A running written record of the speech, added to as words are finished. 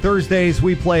Thursdays,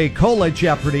 we play KOLA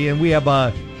Jeopardy, and we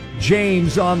have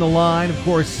James on the line. Of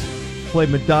course, played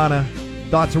Madonna.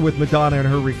 Thoughts are with Madonna and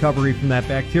her recovery from that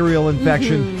bacterial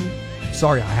infection. Mm-hmm.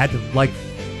 Sorry, I had to,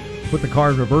 put the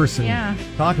car in reverse and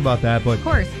talk about that. But of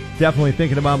course. Definitely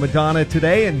thinking about Madonna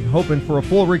today and hoping for a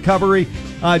full recovery.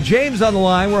 James on the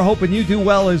line. We're hoping you do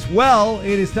well as well.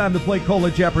 It is time to play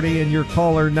KOLA Jeopardy, and your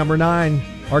caller number 9,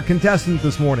 our contestant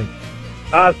this morning.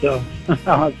 Awesome.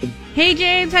 Awesome. Hey,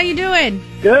 James, how you doing?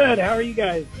 Good. How are you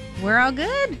guys? We're all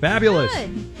good. Fabulous.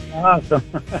 Good. Awesome.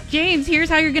 James, here's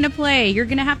how you're going to play. You're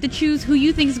going to have to choose who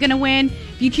you think is going to win.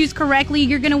 If you choose correctly,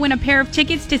 you're going to win a pair of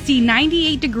tickets to see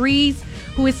 98 Degrees,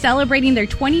 who is celebrating their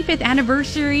 25th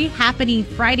anniversary, happening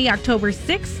Friday, October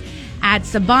 6th at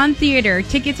Saban Theater.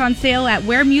 Tickets on sale at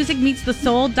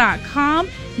wheremusicmeetsthesoul.com.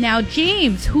 Now,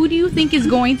 James, who do you think is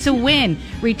going to win?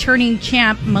 Returning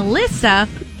champ Melissa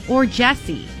or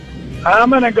Jesse?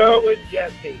 I'm going to go with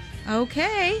Jesse.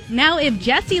 Okay. Now, if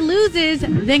Jesse loses,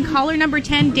 then caller number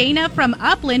 10, Dana from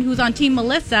Upland, who's on Team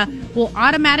Melissa, will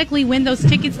automatically win those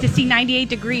tickets to see 98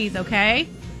 Degrees, okay?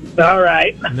 All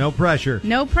right. No pressure.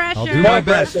 No pressure. I'll do my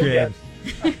best, James.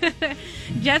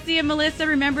 Jesse and Melissa,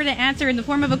 remember to answer in the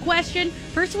form of a question.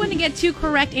 First one to get 2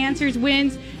 correct answers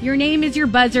wins. Your name is your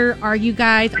buzzer. Are you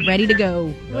guys ready to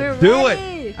go? Let's do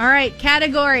it. All right,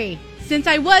 category. Since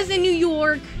I was in New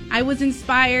York, I was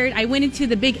inspired. I went into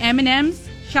the big M&M's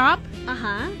shop.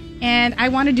 And I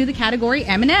want to do the category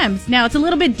M&M's. Now, it's a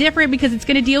little bit different because it's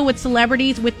going to deal with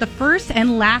celebrities with the first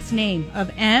and last name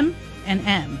of M and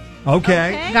M.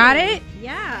 Okay. Got it?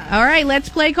 Yeah. All right, let's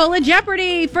play KOLA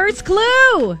Jeopardy. First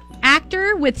clue.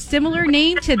 Actor with similar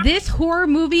name to this horror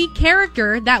movie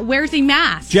character that wears a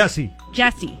mask. Jesse.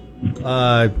 Jesse. Okay,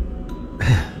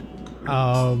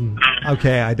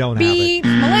 I don't have it.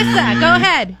 Melissa, go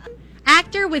ahead.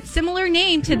 Actor with similar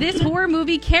name to this horror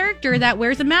movie character that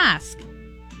wears a mask.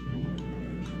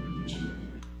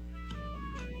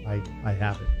 I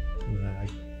have it.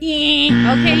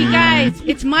 Okay, you guys.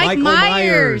 It's Mike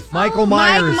Myers. Michael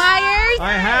Myers. Mike Myers.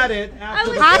 I had it.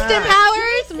 Austin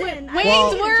Powers.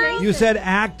 Wayne's World. You said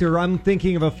actor. I'm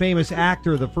thinking of a famous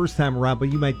actor the first time around,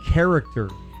 but you meant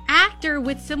character. Actor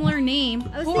with similar name.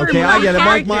 Okay, I get it.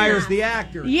 Mike Myers, the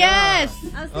actor. Yes.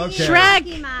 I was thinking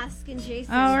Shrek. Mask and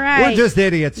Jason. All right. We're just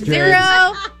idiots, James.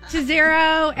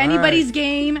 0-0. Anybody's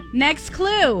game. Next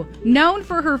clue. Known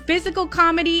for her physical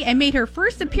comedy and made her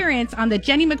first appearance on the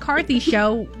Jenny McCarthy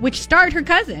show, which starred her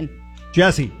cousin.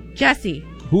 Jesse.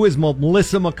 Who is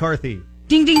Melissa McCarthy?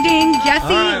 Ding, ding, ding. Jesse. All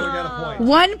right, we got a point.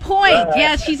 1 point.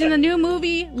 Yes, she's in the new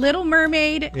movie, Little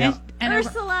Mermaid. Yeah. And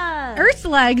Ursula.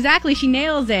 Ursula, exactly. She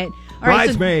nails it. All right,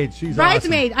 Bridesmaid. She's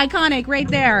Bridesmaid, awesome. Iconic right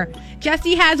there.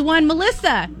 Jesse has 1.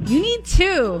 Melissa, you need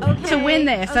 2 to win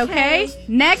this, okay?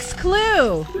 Next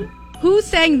clue. Who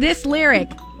sang this lyric?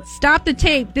 Stop the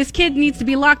tape. This kid needs to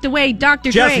be locked away.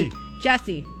 Dr. Dre.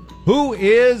 Jesse. Who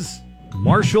is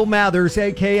Marshall Mathers,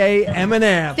 a.k.a.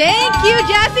 Eminem? Thank you,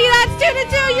 Jesse. That's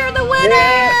 2-2. You're the winner.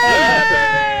 Man.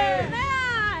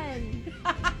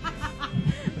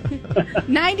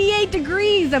 98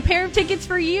 Degrees. A pair of tickets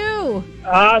for you.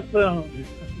 Awesome.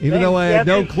 Even though I had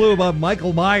no clue about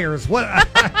Michael Myers. What?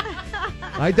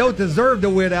 I don't deserve to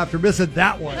win after missing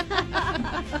that one.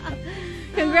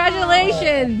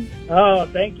 Congratulations. Oh,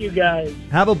 thank you guys.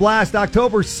 Have a blast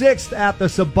October 6th at the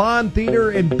Saban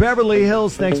Theater in Beverly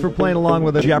Hills. Thanks for playing along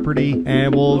with us, Jeopardy.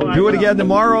 And we'll do it again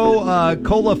tomorrow.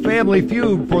 KOLA Family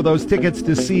Feud for those tickets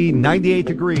to see 98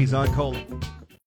 Degrees on KOLA.